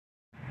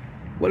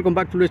Welcome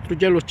back to Luis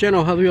Trujillo's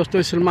channel. How do you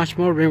estoy el much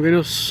more.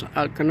 Bienvenidos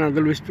al canal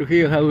de Luis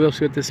Trujillo. How do you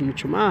y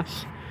mucho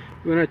más.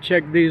 We're gonna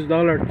check this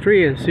Dollar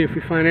Tree and see if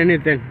we find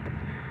anything.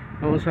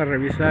 Vamos a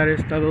revisar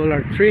esta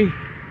Dollar Tree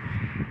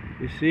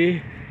y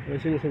sí, a ver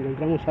si nos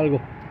encontramos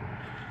algo.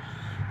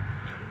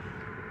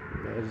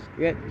 Let's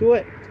get to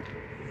it.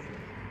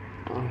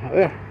 Vamos a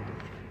ver.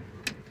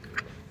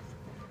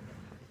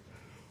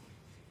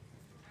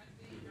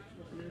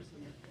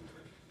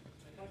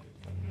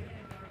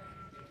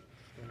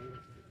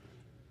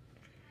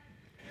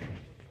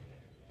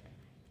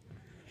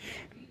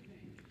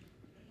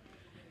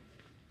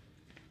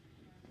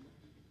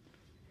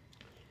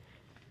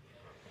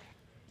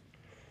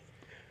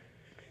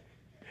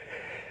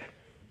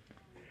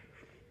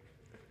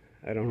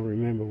 I don't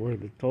remember where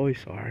the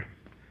toys are.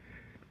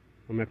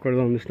 No me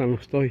acuerdo dónde están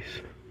los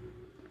toys.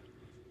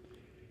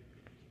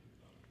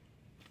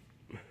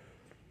 I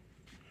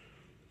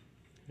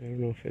don't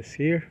know if it's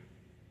here.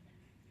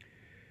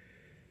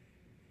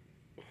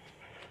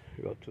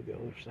 Go to the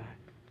other side.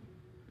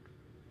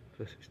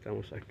 Entonces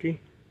estamos aquí.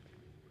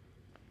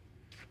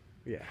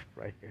 Yeah,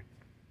 right here.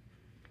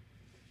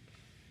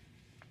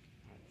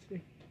 Let's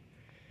see.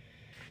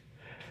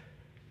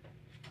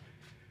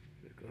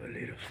 Look at the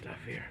little stuff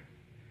here.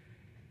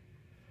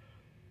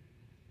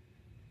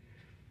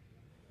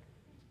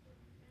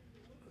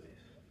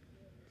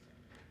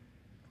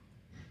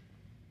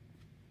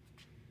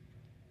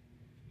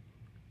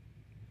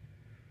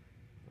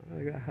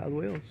 I got Hot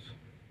Wheels.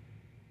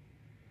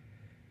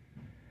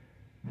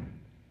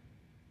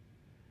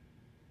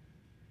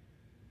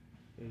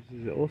 This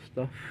is the old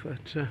stuff,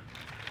 but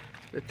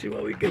let's see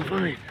what we can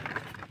find.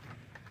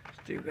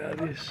 Still got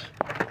this.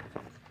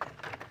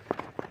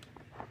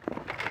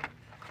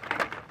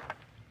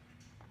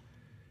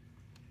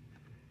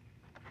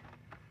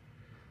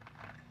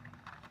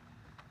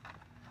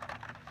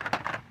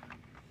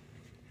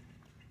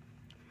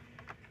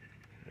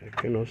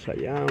 Aquí nos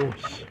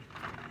hallamos.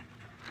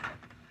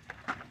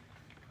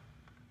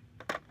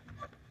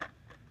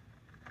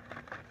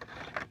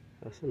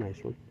 That's a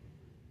nice one.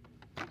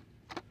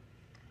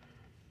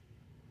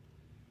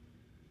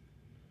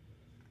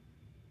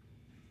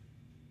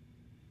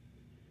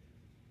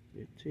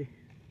 Let's see.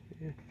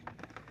 Yeah.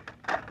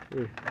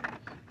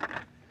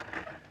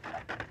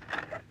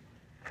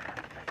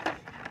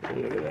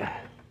 Look at that.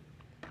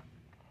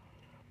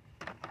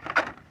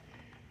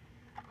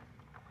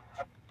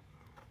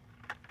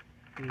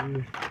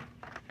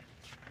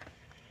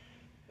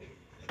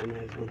 It's a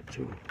nice one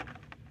too.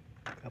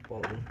 Couple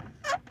of them.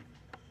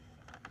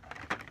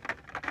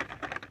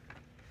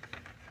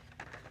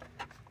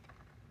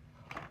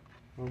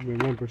 I don't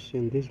remember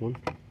seeing this one.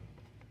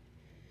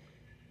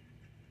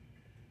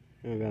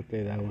 I got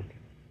that one.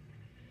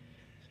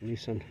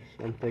 It's Nissan,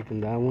 so I'm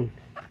taking that one.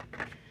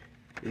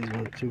 This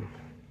one too.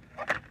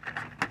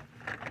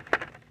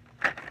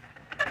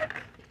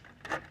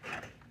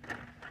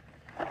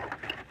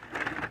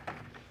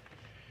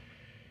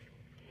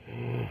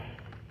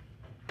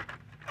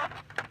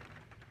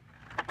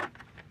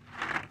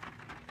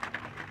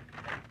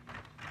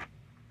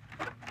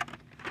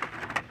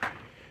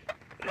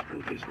 Let's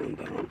put this one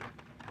down.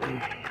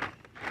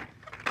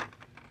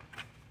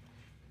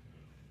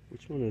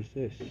 Which one is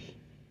this?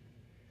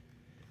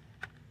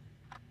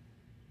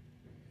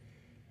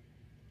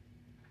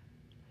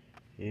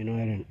 You know,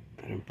 I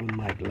didn't put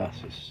my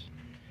glasses.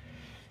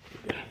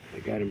 I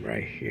got them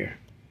right here.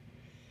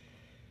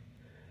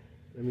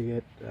 Let me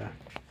get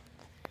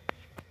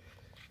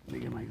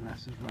my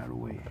glasses right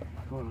away.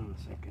 Hold on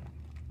a second.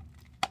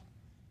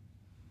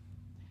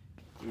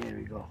 Here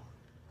we go.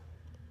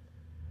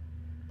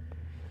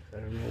 I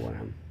don't know what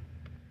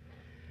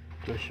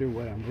not sure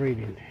what I'm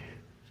reading.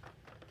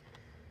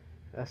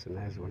 That's a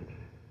nice one.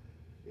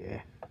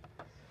 Yeah.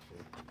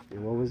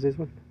 And what was this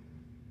one?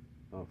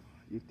 Oh,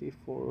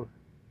 UT4.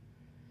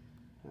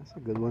 That's a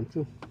good one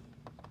too.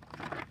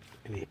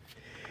 Let me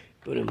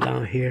put them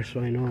down here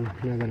so I know I'm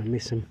not gonna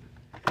miss them.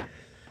 I'm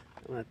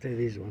gonna take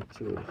this one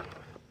too.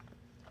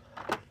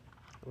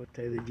 I'll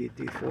take the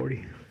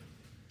GT40.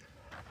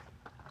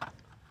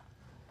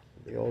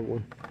 The old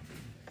one.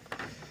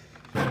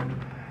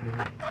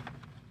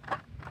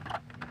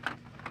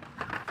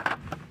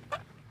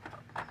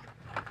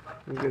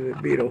 Look at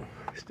the Beetle.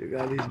 Still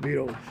got these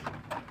Beetles.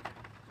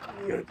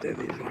 I'm gonna take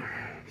this one.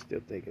 Still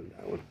taking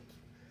that one.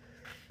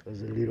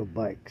 Those are little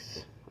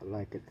bikes. I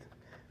like it.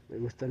 Me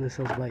gustan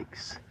esas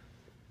bikes.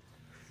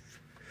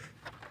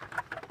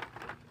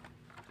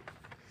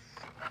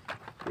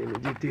 And the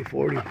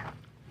GT40.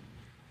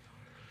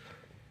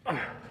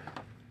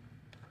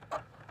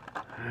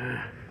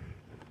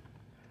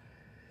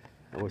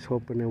 I was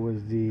hoping it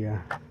was the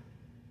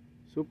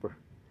Super.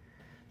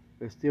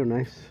 It's still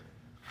nice.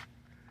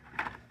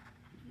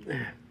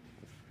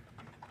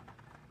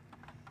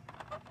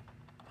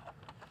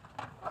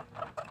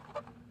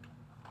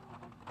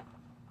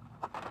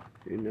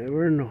 You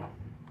never know.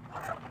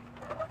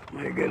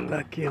 Might get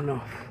lucky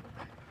enough.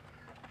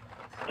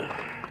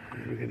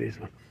 Look at this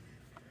one.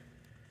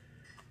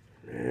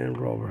 And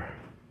Rover.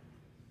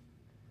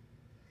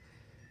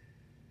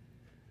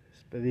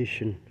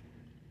 Expedition.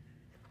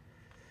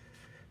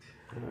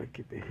 I'll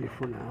keep it here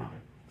for now.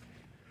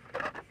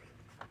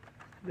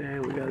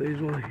 Then we got this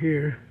one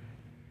here.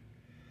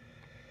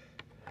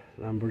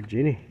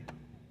 Lamborghini.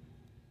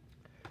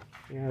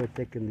 Yeah, we're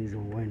taking this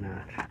one, why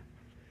not?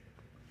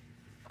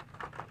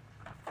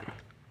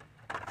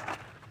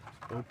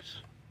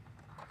 Oops.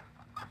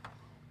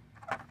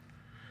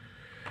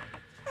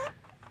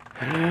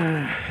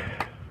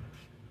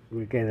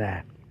 We get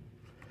that.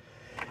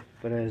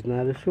 But it's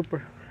not a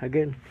super,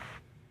 again.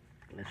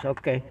 It's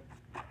okay.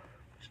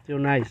 Still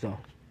nice though.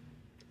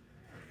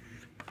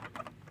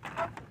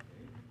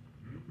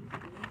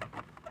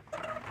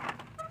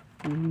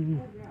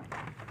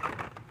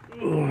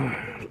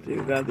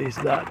 Still got this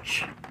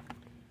Dodge.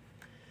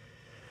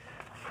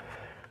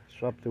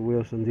 Swap the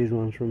wheels on these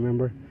ones,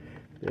 remember?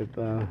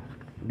 The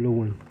blue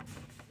one.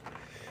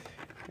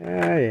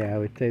 Yeah, I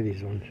would take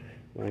this one.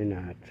 Why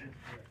not?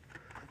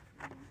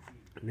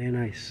 And then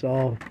I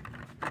saw,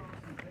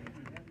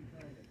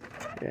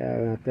 yeah,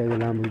 I'm gonna take the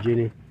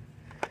Lamborghini.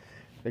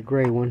 The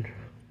gray one.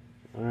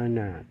 Why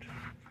not?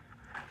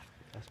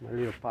 That's my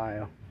little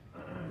pile.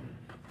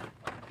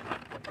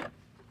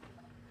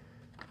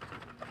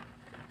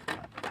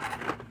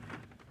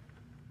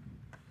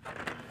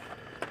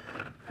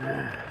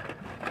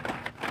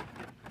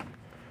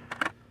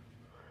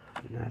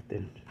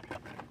 Nothing.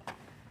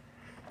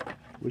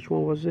 Which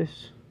one was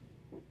this?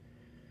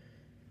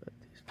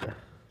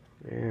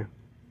 Yeah.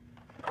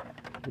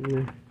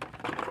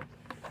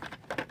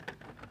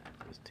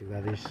 Still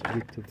got these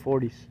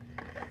V240s.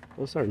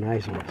 Those are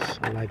nice ones.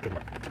 I like them.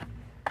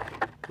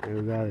 And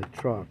we got a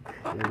truck,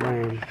 the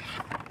Ram.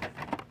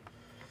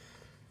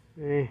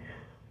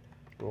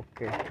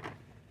 Okay.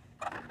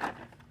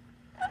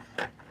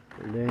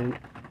 And then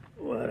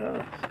what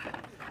else?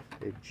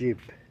 A Jeep.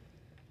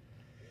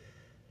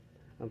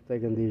 I'm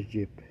taking this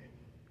Jeep.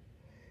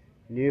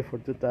 New for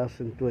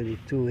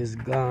 2022 is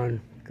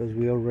gone because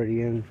we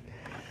already in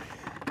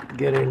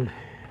getting.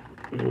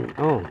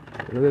 Oh,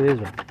 look at this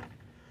one.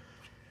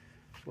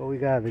 Well, we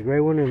got the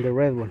gray one and the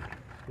red one.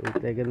 We're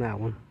taking that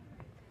one.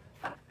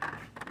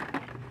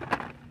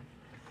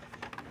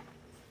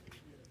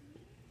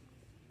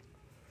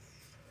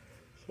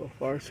 So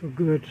far, so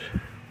good.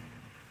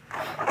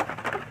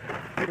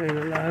 And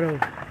a lot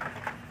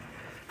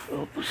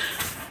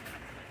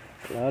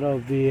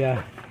of the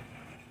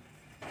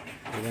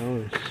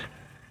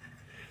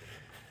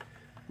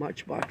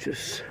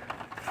matchboxes.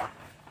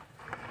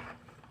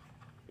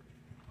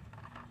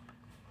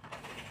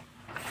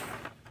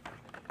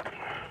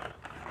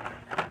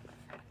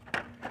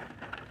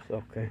 It's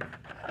okay.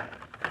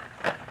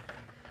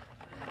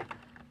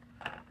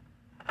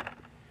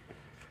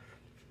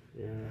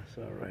 Yeah, that's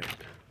all right.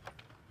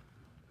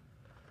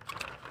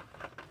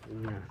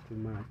 Not too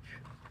much.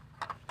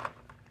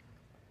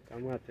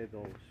 I'm gonna take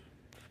those.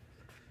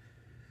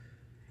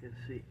 You can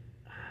see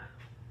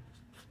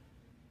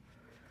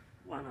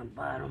one on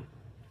bottom.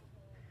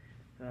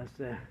 That's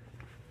the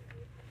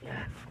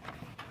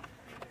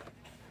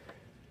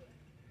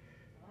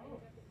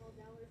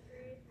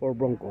Ford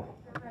Bronco.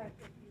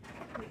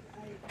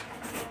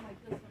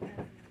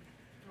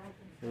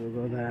 There we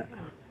go. That.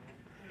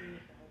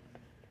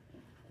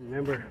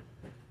 Remember,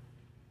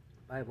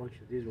 buy a bunch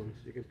of these ones.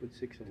 You can put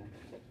 6 of them.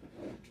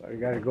 But I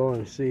gotta go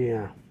and see.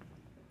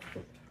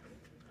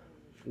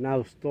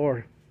 Now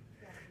store.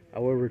 I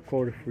will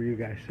record it for you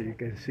guys so you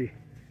can see.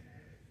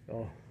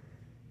 So,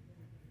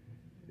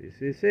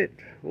 this is it.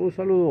 Un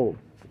saludo,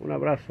 un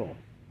abrazo.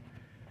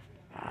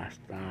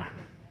 Hasta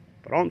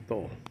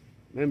pronto.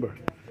 Remember,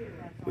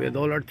 we're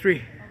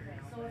 $1.03.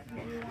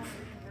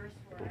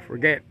 Don't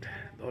forget,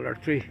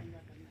 $1.03.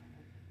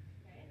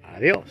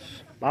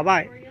 Adios. Bye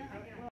bye.